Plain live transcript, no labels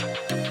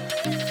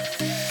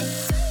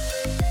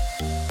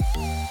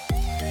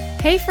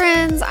Hey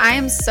friends, I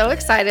am so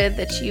excited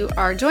that you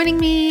are joining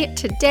me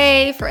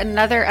today for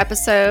another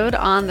episode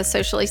on the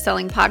Socially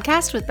Selling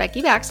Podcast with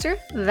Becky Baxter.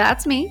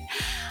 That's me.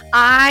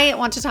 I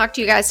want to talk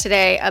to you guys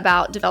today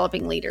about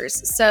developing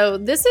leaders. So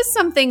this is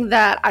something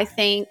that I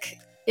think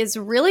is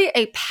really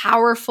a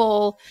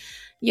powerful,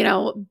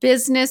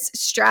 business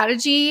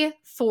strategy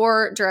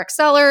for direct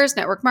sellers,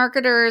 network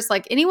marketers,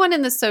 like anyone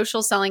in the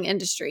social selling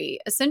industry.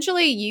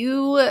 Essentially,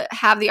 you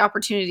have the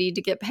opportunity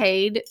to get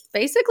paid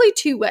basically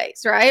two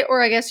ways, right?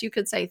 Or I guess you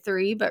could say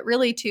three, but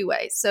really two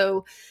ways.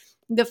 So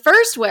the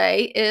first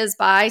way is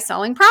by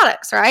selling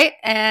products, right?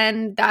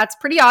 And that's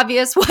pretty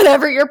obvious,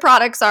 whatever your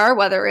products are,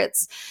 whether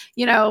it's,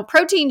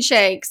 protein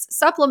shakes,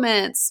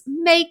 supplements,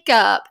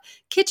 makeup,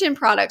 kitchen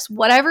products,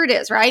 whatever it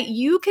is, right?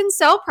 You can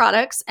sell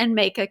products and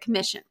make a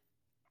commission.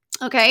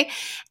 Okay.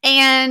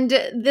 And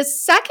the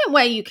second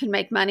way you can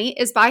make money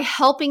is by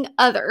helping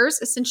others,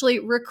 essentially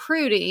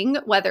recruiting,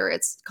 whether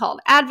it's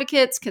called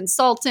advocates,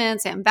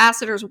 consultants,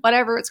 ambassadors,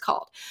 whatever it's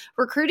called,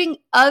 recruiting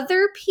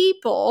other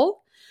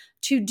people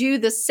to do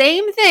the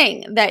same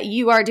thing that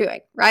you are doing,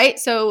 right?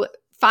 So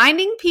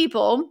finding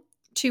people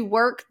to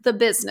work the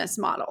business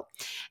model.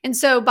 And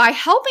so by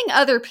helping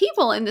other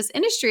people in this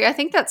industry, I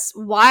think that's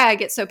why I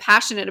get so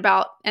passionate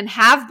about and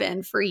have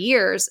been for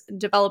years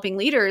developing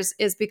leaders,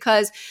 is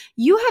because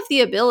you have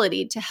the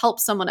ability to help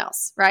someone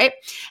else, right?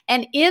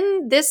 And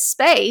in this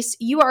space,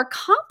 you are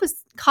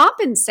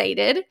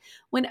compensated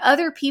when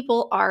other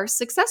people are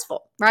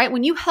successful, right?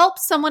 When you help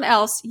someone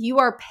else, you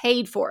are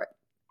paid for it,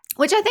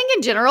 which I think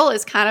in general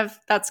is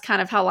that's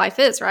kind of how life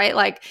is, right?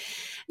 Like,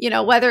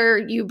 whether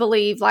you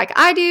believe like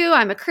I do,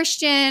 I'm a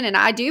Christian, and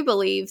I do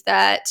believe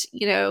that,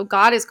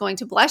 God is going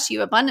to bless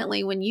you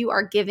abundantly when you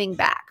are giving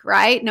back,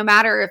 right? No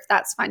matter if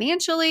that's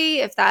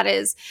financially, if that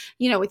is,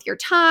 with your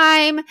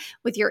time,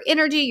 with your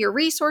energy, your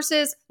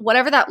resources,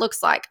 whatever that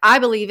looks like, I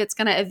believe it's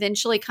going to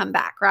eventually come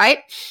back, right?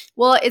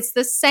 Well, it's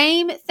the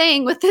same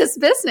thing with this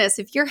business.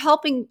 If you're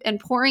helping and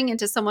pouring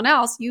into someone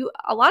else, you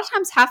a lot of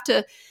times have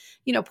to,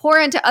 pour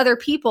into other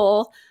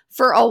people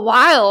for a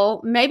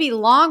while, maybe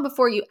long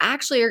before you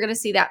actually are going to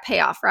see that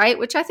payoff, right?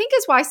 Which I think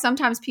is why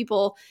sometimes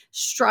people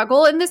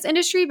struggle in this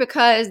industry,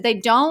 because they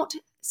don't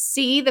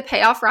see the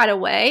payoff right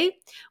away,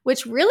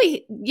 which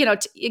really,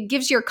 it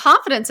gives your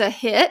confidence a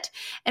hit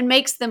and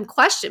makes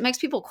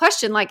people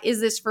question, like, is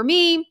this for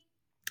me?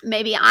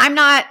 Maybe I'm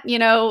not,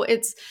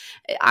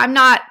 I'm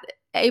not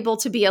able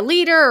to be a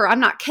leader, or I'm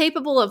not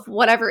capable of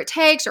whatever it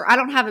takes, or I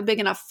don't have a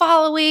big enough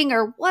following,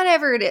 or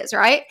whatever it is,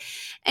 right?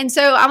 And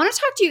so I want to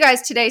talk to you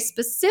guys today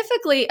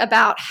specifically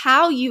about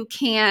how you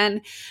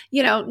can,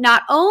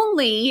 not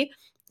only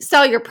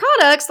sell your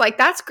products, like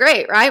that's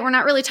great, right? We're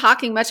not really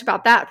talking much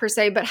about that per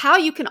se, but how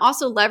you can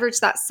also leverage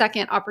that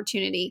second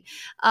opportunity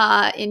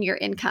in your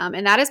income.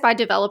 And that is by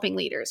developing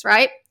leaders,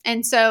 right?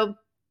 And so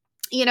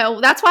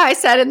that's why I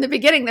said in the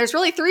beginning, there's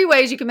really three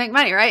ways you can make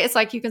money, right? It's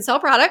like you can sell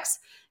products,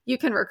 you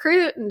can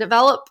recruit and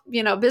develop,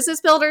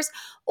 business builders,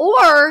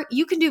 or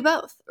you can do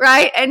both,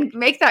 right? And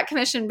make that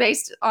commission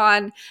based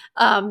on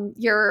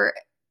your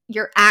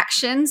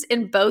actions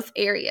in both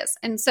areas.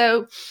 And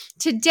so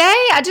today,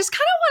 I just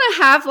kind of want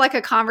to have like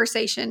a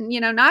conversation,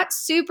 not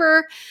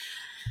super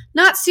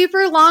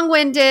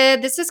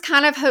long-winded. This is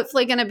kind of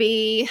hopefully going to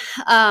be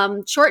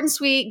short and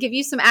sweet, give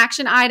you some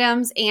action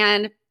items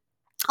and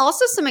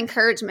also some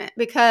encouragement,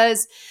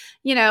 because,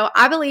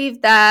 I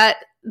believe that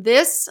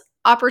this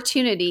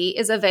opportunity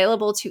is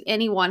available to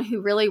anyone who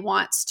really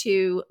wants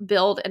to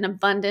build an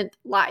abundant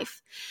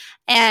life.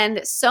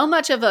 And so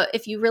much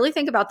if you really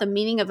think about the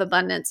meaning of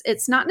abundance,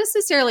 it's not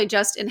necessarily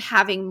just in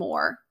having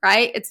more,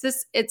 right?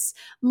 It's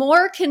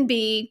more can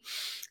be,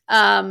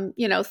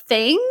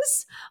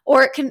 things,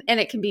 or it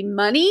can be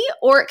money,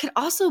 or it can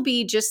also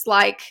be just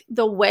like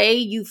the way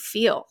you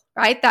feel,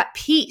 right? That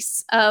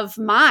peace of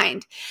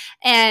mind.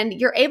 And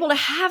you're able to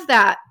have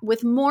that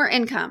with more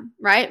income,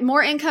 right?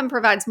 More income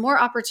provides more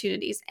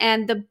opportunities.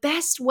 And the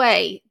best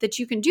way that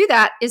you can do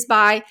that is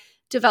by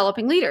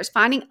developing leaders,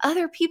 finding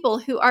other people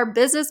who are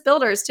business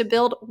builders to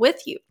build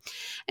with you.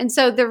 And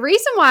so the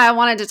reason why I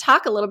wanted to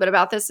talk a little bit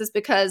about this is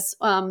because,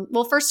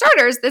 for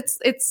starters,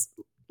 it's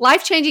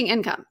life-changing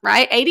income,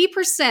 right?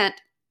 80%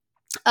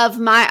 of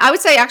I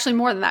would say actually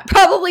more than that,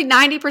 probably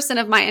 90%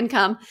 of my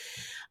income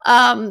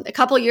a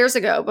couple of years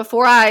ago,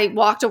 before I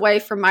walked away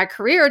from my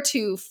career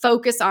to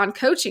focus on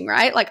coaching,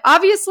 right? Like,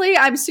 obviously,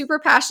 I'm super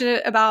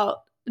passionate about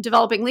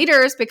developing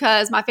leaders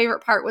because my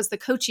favorite part was the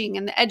coaching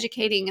and the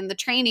educating and the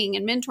training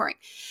and mentoring.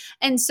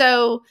 And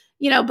so,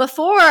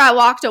 before I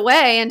walked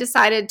away and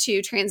decided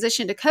to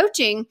transition to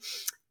coaching,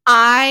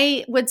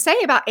 I would say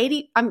about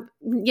 80 to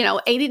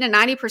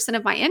 90%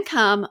 of my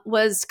income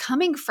was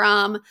coming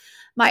from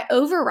my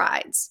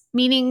overrides,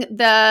 meaning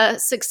the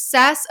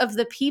success of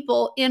the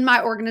people in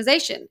my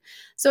organization.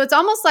 So it's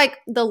almost like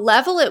the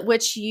level at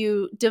which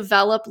you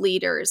develop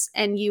leaders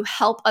and you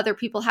help other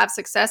people have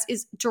success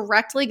is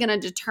directly going to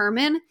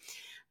determine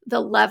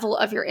the level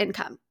of your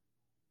income.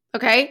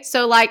 Okay.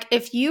 So like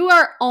if you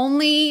are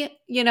only,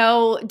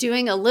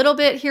 doing a little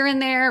bit here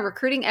and there,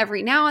 recruiting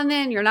every now and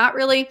then, you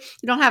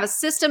don't have a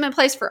system in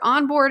place for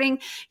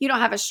onboarding, you don't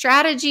have a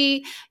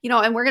strategy,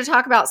 and we're going to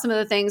talk about some of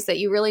the things that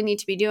you really need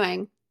to be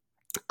doing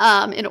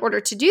in order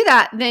to do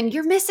that, then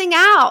you're missing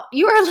out.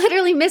 You are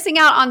literally missing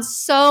out on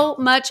so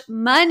much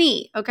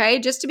money. Okay.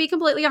 Just to be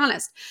completely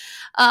honest.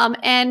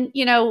 And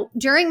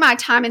during my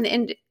time in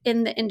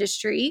the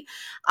industry,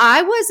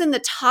 I was in the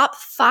top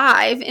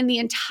 5 in the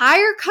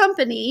entire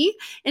company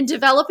in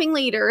developing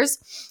leaders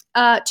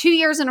 2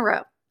 years in a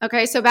row.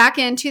 Okay. So back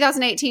in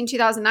 2018,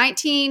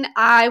 2019,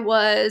 I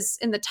was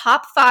in the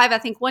top 5. I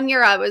think one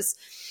year I was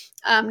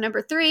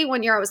number 3,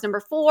 1 year I was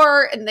number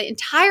 4 in the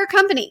entire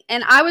company.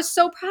 And I was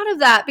so proud of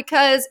that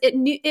because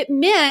it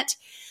meant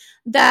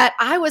that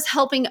I was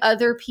helping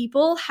other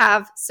people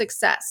have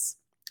success.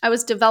 I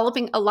was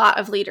developing a lot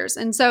of leaders.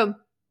 And so,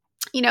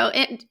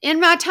 in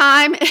my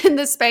time in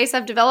this space,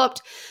 I've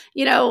developed,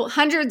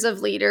 hundreds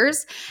of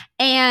leaders,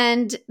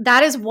 and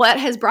that is what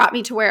has brought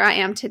me to where I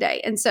am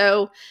today. And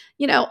so,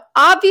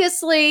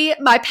 obviously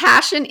my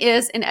passion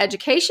is in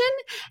education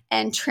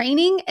and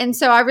training. And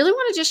so I really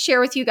want to just share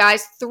with you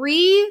guys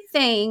 3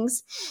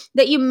 things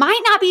that you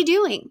might not be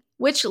doing,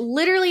 which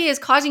literally is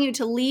causing you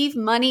to leave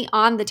money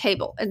on the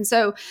table. And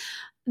so,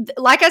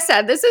 like I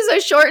said, this is a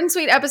short and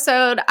sweet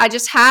episode. I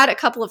just had a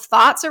couple of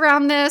thoughts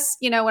around this.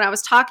 When I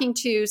was talking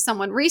to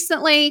someone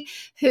recently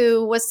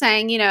who was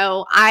saying,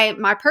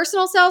 my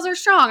personal sales are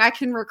strong. I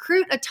can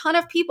recruit a ton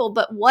of people,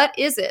 but what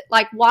is it?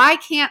 Like, why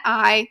can't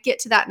I get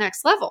to that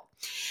next level?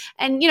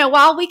 And,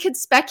 while we could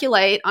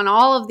speculate on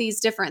all of these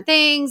different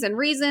things and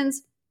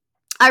reasons,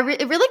 it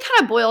really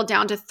kind of boiled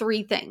down to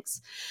 3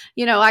 things.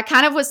 I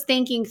kind of was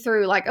thinking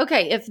through like,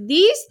 okay, if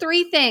these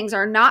 3 things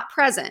are not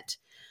present,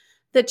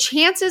 the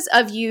chances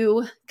of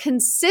you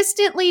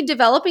consistently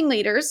developing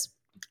leaders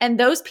and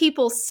those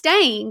people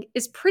staying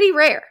is pretty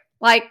rare.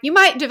 Like you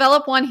might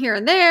develop one here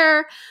and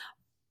there,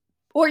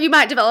 or you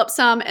might develop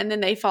some and then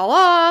they fall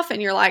off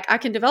and you're like, I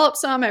can develop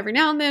some every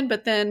now and then,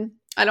 but then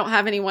I don't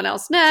have anyone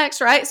else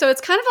next, right? So it's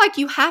kind of like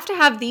you have to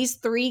have these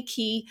 3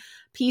 key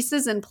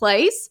pieces in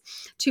place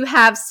to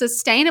have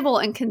sustainable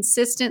and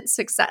consistent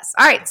success.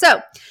 All right,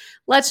 so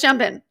let's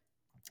jump in.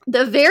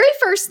 The very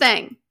first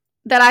thing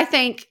that I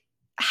think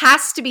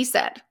has to be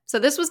said, so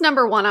this was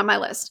number 1 on my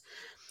list,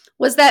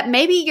 was that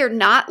maybe you're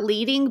not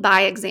leading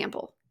by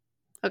example.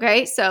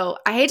 Okay, so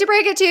I hate to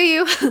break it to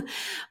you,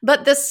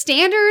 but the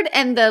standard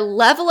and the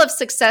level of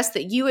success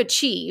that you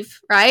achieve,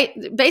 right?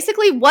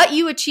 Basically what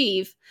you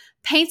achieve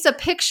paints a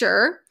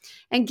picture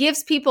and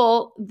gives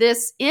people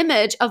this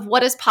image of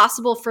what is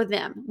possible for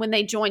them when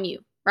they join you.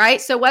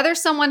 Right? So whether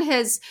someone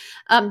has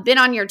been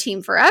on your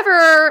team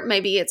forever,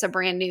 maybe it's a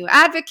brand new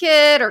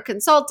advocate or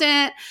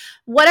consultant,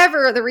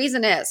 whatever the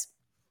reason is,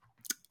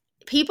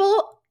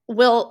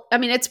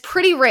 it's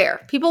pretty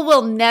rare. People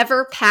will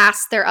never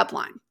pass their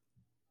upline.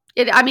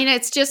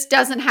 It just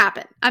doesn't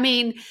happen.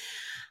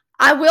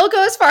 I will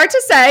go as far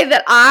to say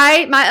that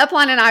my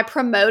upline and I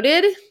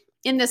promoted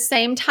in the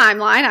same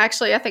timeline.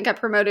 Actually, I think I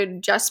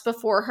promoted just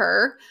before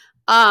her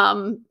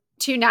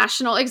to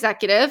national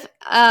executive.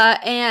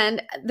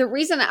 And the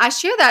reason I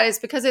share that is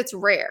because it's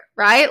rare,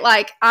 right?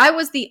 Like I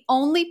was the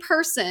only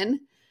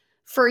person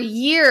for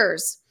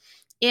years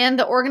in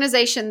the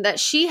organization that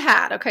she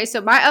had. Okay.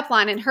 So my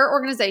upline in her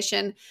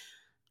organization,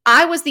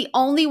 I was the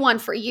only one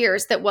for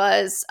years that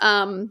was,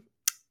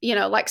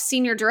 like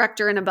senior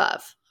director and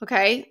above.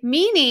 Okay.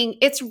 Meaning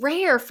it's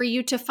rare for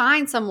you to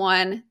find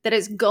someone that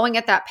is going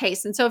at that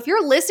pace. And so if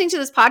you're listening to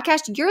this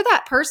podcast, you're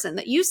that person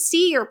that you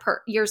see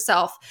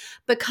yourself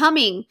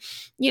becoming,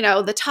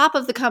 the top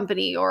of the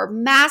company or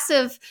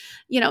massive,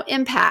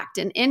 impact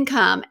and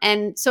income.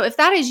 And so if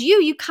that is you,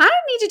 you kind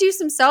of need to do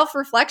some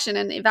self-reflection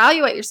and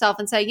evaluate yourself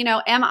and say,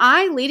 am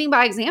I leading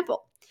by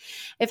example?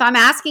 If I'm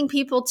asking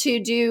people to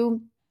do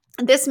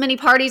this many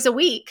parties a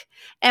week,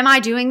 am I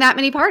doing that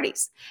many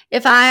parties?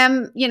 If I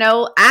am,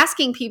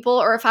 asking people,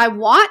 or if I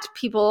want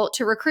people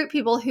to recruit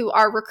people who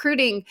are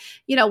recruiting,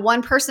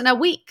 1 person a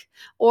week,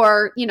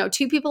 or,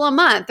 2 people a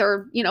month,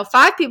 or,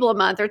 5 people a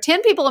month, or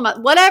 10 people a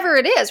month, whatever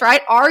it is,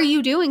 right? Are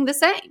you doing the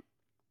same?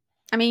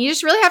 You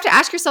just really have to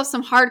ask yourself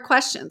some hard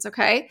questions,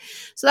 okay?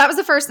 So that was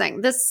the first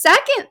thing. The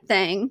second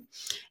thing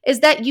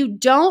is that you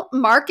don't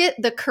market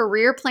the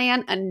career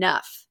plan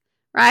enough.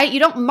 Right? You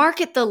don't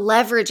market the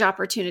leverage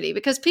opportunity,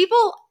 because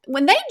people,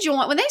 when they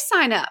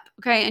sign up,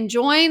 okay, and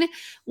join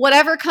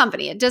whatever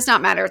company, it does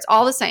not matter. It's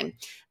all the same.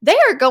 They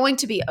are going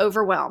to be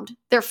overwhelmed.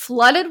 They're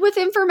flooded with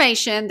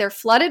information. They're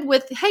flooded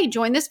with, hey,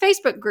 join this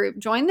Facebook group,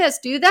 join this,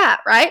 do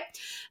that, right?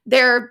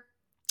 They're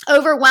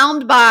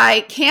overwhelmed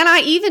by, can I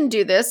even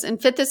do this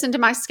and fit this into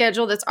my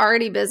schedule that's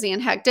already busy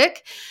and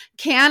hectic?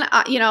 Do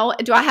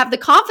I have the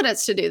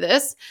confidence to do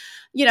this?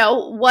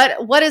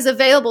 What is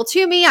available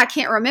to me? I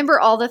can't remember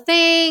all the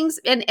things.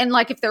 And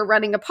like if they're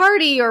running a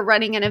party or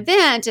running an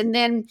event, and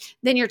then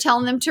you're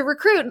telling them to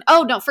recruit, and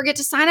don't forget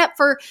to sign up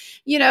for,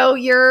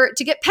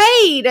 to get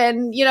paid,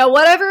 and,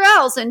 whatever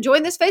else, and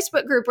join this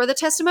Facebook group where the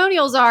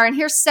testimonials are, and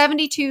here's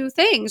 72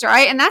 things,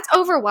 right? And that's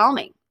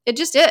overwhelming. It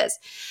just is.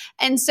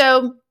 And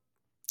so,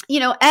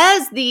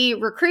 as the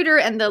recruiter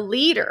and the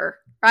leader,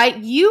 right,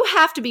 you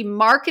have to be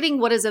marketing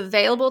what is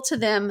available to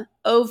them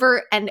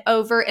over and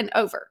over and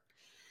over.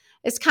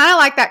 It's kind of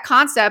like that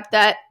concept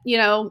that,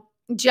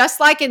 just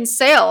like in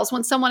sales,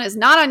 when someone is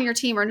not on your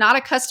team or not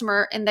a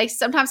customer, and they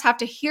sometimes have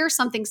to hear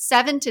something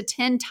 7 to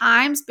 10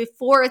 times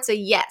before it's a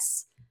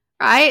yes,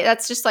 right?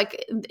 That's just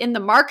like in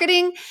the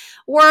marketing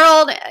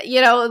world,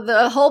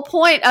 the whole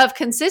point of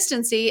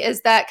consistency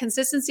is that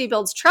consistency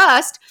builds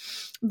trust,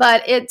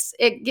 but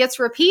it gets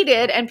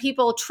repeated and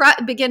people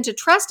begin to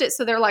trust it.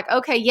 So they're like,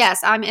 okay,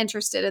 yes, I'm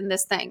interested in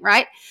this thing,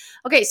 right?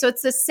 Okay, so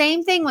it's the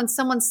same thing when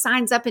someone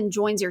signs up and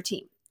joins your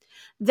team.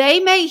 They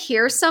may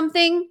hear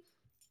something,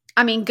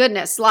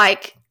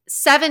 like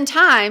 7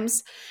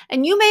 times,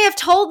 and you may have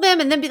told them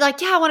and then be like,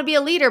 yeah, I want to be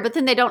a leader, but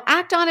then they don't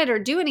act on it or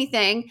do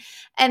anything.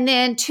 And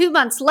then 2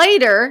 months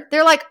later,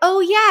 they're like, oh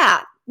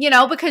yeah,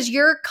 because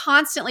you're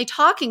constantly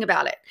talking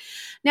about it.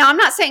 Now, I'm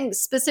not saying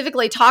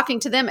specifically talking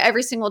to them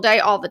every single day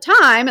all the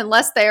time,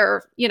 unless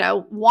they're,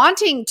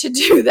 wanting to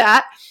do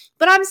that.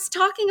 But I'm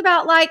talking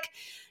about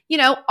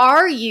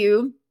are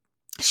you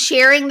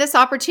sharing this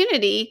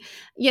opportunity,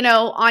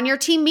 on your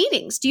team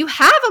meetings? Do you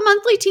have a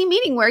monthly team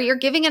meeting where you're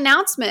giving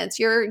announcements,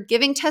 you're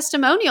giving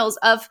testimonials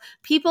of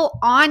people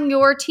on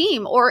your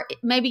team? Or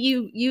maybe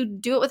you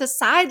do it with a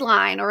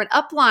sideline or an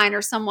upline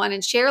or someone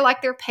and share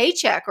like their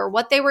paycheck or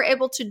what they were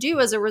able to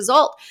do as a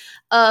result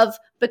of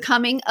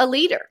becoming a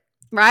leader,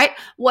 right?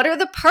 What are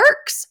the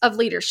perks of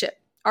leadership?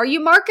 Are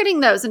you marketing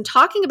those and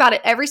talking about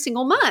it every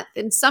single month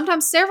and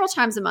sometimes several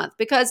times a month?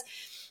 Because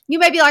you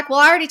may be like, well,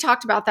 I already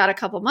talked about that a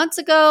couple months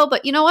ago,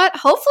 but you know what?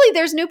 Hopefully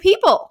there's new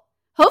people.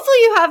 Hopefully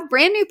you have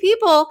brand new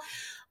people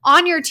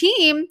on your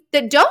team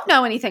that don't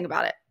know anything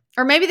about it.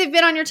 Or maybe they've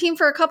been on your team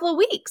for a couple of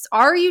weeks.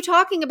 Are you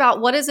talking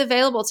about what is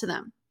available to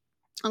them?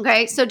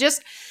 Okay, so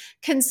just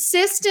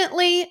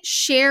consistently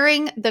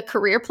sharing the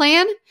career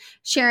plan,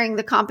 sharing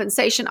the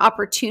compensation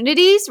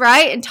opportunities,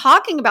 right? And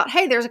talking about,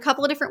 hey, there's a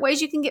couple of different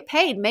ways you can get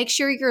paid. Make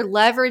sure you're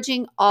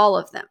leveraging all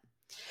of them.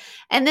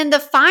 And then the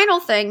final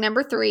thing,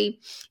 number 3,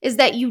 is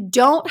that you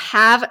don't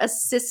have a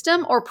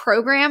system or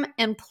program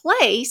in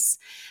place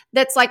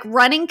that's like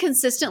running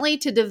consistently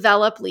to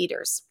develop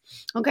leaders.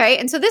 Okay.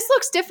 And so this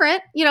looks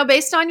different,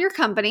 based on your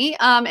company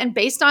and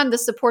based on the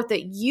support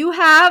that you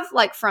have,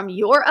 like from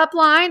your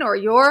upline or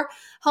your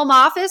home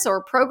office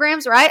or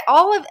programs, right?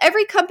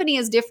 Every company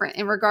is different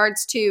in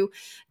regards to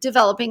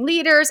developing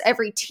leaders.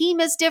 Every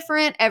team is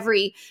different.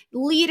 Every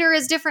leader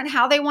is different,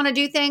 how they want to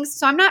do things.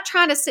 So I'm not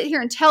trying to sit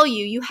here and tell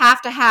you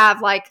have to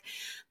have like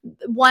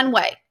one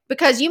way.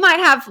 Because you might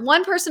have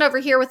one person over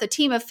here with a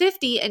team of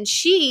 50 and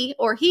she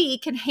or he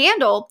can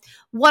handle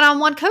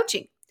one-on-one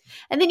coaching.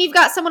 And then you've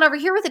got someone over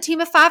here with a team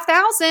of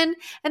 5,000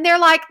 and they're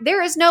like,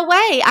 there is no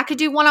way I could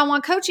do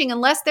one-on-one coaching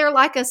unless they're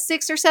like a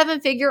 6 or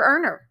 7 figure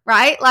earner,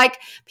 right? Like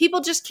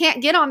people just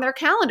can't get on their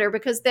calendar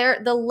because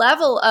the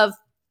level of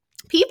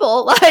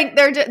people, like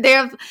they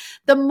have,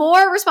 the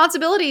more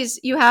responsibilities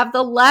you have,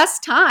 the less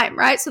time,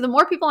 right? So the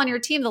more people on your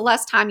team, the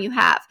less time you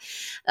have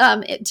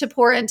to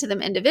pour into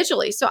them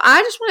individually. So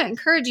I just want to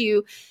encourage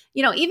you,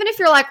 even if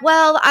you're like,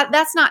 well,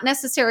 that's not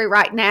necessary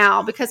right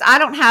now because I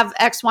don't have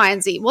X, Y,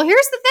 and Z. Well,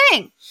 here's the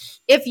thing.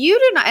 If you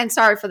do not, and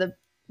sorry for the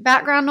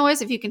background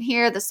noise, if you can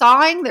hear the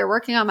sawing, they're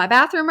working on my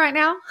bathroom right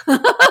now.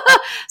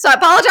 So I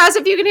apologize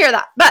if you can hear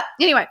that. But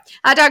anyway,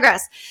 I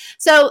digress.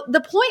 So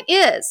the point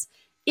is,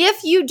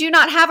 if you do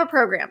not have a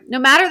program, no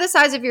matter the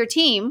size of your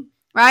team,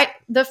 right?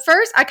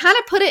 I kind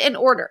of put it in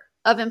order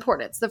of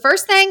importance. The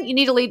first thing, you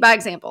need to lead by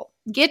example.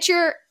 Get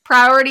your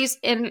priorities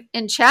in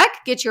check,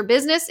 get your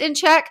business in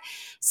check,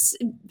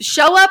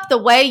 show up the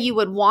way you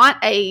would want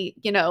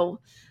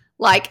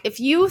like if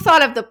you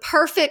thought of the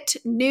perfect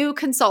new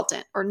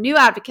consultant or new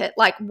advocate,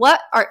 like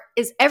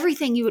is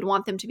everything you would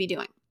want them to be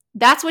doing?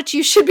 That's what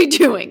you should be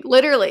doing.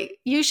 Literally,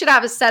 you should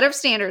have a set of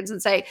standards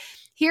and say,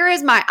 here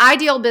is my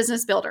ideal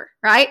business builder,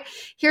 right?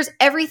 Here's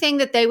everything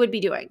that they would be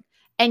doing.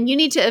 And you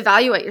need to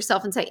evaluate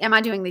yourself and say, am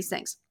I doing these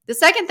things? The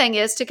second thing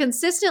is to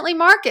consistently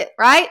market,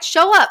 right?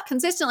 Show up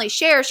consistently,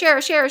 share,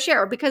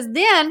 because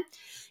then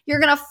you're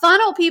going to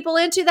funnel people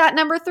into that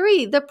number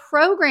 3, the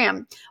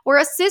program or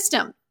a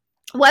system.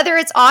 Whether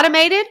it's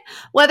automated,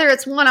 whether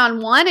it's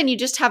one-on-one and you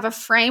just have a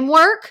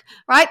framework,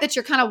 right, that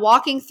you're kind of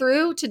walking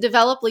through to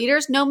develop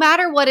leaders, no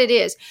matter what it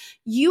is,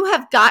 you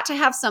have got to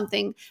have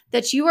something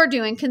that you are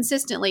doing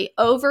consistently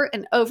over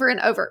and over and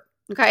over.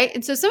 Okay.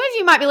 And so some of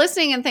you might be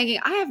listening and thinking,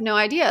 I have no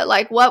idea.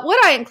 Like, what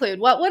would I include?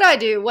 What would I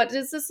do? What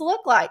does this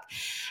look like?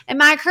 And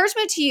my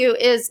encouragement to you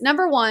is,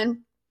 number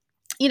 1,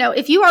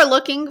 if you are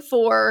looking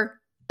for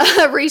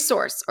a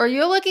resource or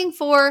you're looking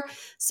for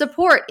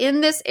support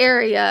in this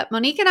area,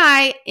 Monique and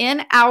I,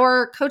 in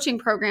our coaching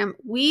program,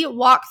 we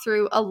walk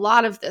through a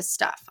lot of this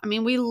stuff. I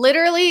mean, we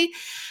literally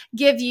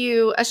give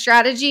you a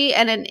strategy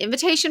and an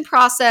invitation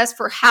process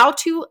for how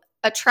to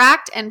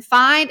attract and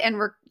find and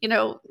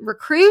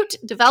recruit,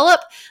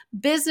 develop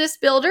business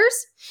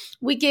builders.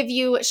 We give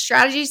you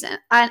strategies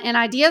and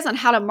ideas on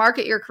how to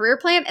market your career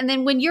plan. And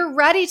then when you're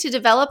ready to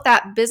develop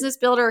that business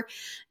builder,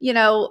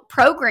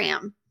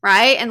 program,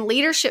 right? And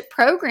leadership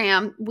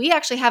program, we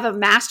actually have a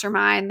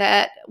mastermind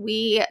that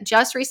we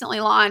just recently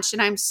launched,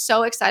 and I'm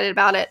so excited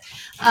about it,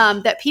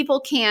 that people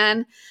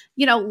can,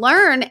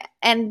 learn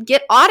and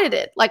get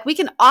audited. Like we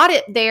can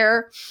audit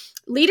their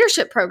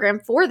leadership program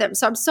for them.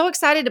 So I'm so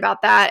excited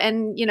about that.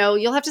 And,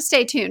 you'll have to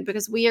stay tuned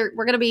because we're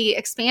going to be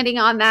expanding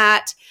on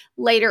that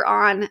later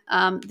on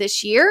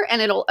this year, and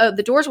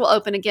the doors will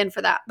open again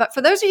for that. But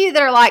for those of you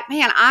that are like,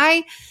 man,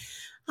 I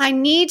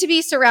need to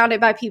be surrounded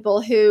by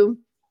people who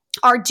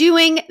are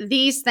doing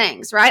these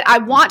things, right? I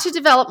want to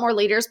develop more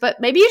leaders,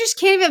 but maybe you just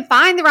can't even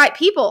find the right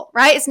people,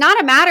 right? It's not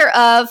a matter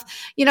of,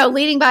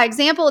 leading by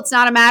example. It's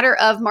not a matter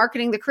of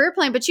marketing the career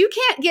plan, but you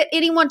can't get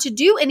anyone to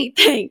do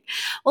anything.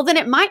 Well, then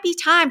it might be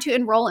time to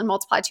enroll in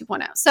Multiply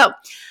 2.0. So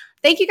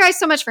thank you guys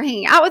so much for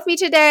hanging out with me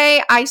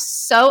today. I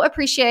so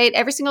appreciate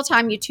every single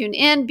time you tune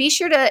in. Be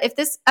sure to, if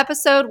this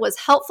episode was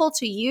helpful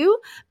to you,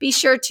 be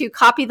sure to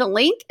copy the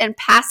link and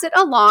pass it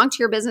along to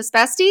your business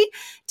bestie.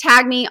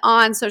 Tag me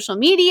on social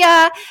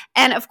media.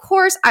 And of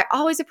course, I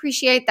always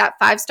appreciate that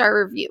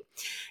 5-star review.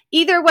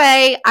 Either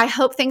way, I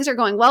hope things are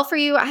going well for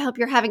you. I hope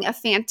you're having a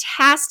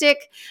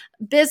fantastic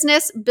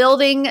business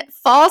building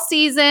fall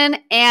season,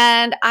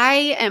 and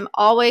I am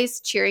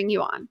always cheering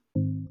you on.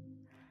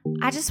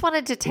 I just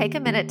wanted to take a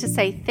minute to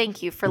say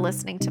thank you for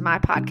listening to my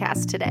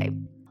podcast today.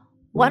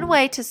 One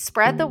way to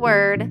spread the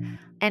word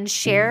and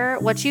share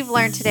what you've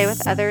learned today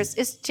with others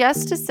is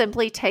just to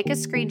simply take a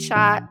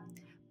screenshot,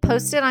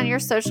 post it on your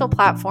social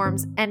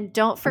platforms, and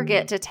don't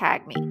forget to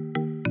tag me.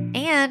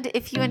 And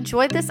if you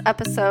enjoyed this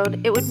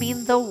episode, it would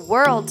mean the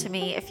world to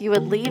me if you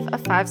would leave a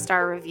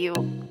 5-star review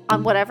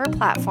on whatever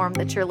platform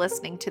that you're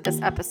listening to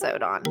this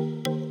episode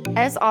on.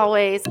 As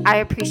always, I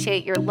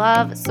appreciate your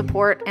love,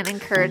 support, and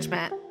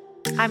encouragement.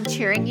 I'm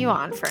cheering you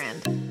on,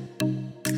 friend.